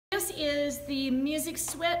is the music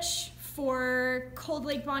switch for Cold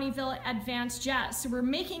Lake Bonnieville Advanced Jazz. So we're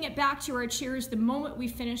making it back to our chairs the moment we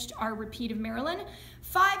finished our repeat of Maryland.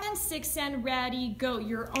 5 and 6 and ready, go.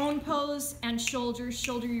 Your own pose and shoulder,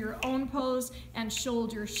 shoulder, your own pose and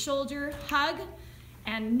shoulder, shoulder, hug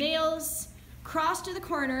and nails, cross to the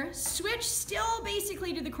corner, switch still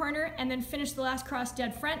basically to the corner, and then finish the last cross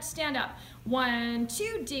dead front, stand up. 1,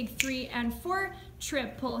 2, dig 3 and 4,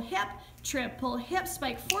 triple hip,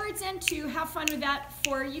 spike forwards and 2, have fun with that.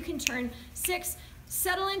 4, you can turn. 6,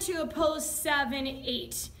 settle into a pose. 7,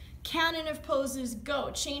 8. Canon of poses,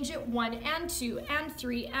 go. Change it. 1 and 2 and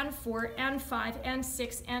 3 and 4 and 5 and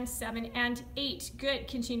 6 and 7 and 8. Good,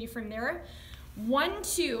 continue from there. 1,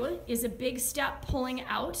 2 is a big step pulling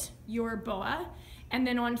out your boa, and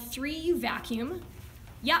then on 3 you vacuum.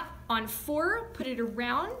 Yeah, on 4 put it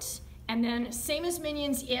around, and then same as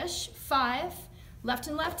minions-ish. 5, left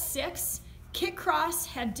and left. 6, kick cross,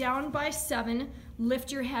 head down by 7,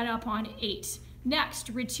 lift your head up on 8. Next,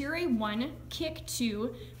 retire 1, kick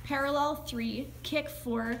 2, parallel 3, kick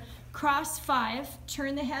 4, cross 5,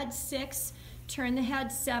 turn the head 6, turn the head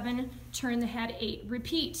 7, turn the head 8.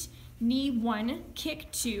 Repeat. Knee 1,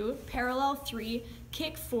 kick 2, parallel 3,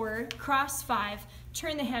 kick 4, cross 5,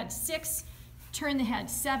 turn the head 6, turn the head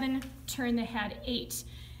 7, turn the head 8.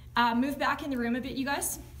 Move back in the room a bit, you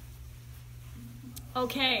guys.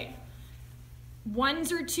 Okay.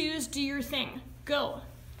 1s or 2s, do your thing. Go.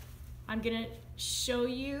 I'm gonna show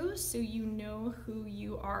you so you know who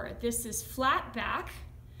you are. This is flat back.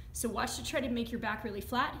 So watch to try to make your back really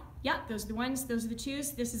flat. Yeah, those are the 1s, those are the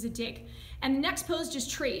 2s, this is a dig. And the next pose,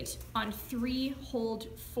 just trade on 3, hold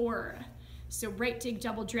 4. So right dig,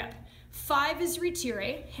 double drip. 5 is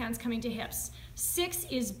retire, hands coming to hips. 6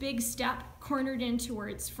 is big step, cornered in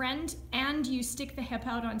towards friend, and you stick the hip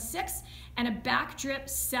out on 6, and a back drip,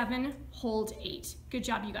 7, hold 8. Good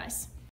job, you guys.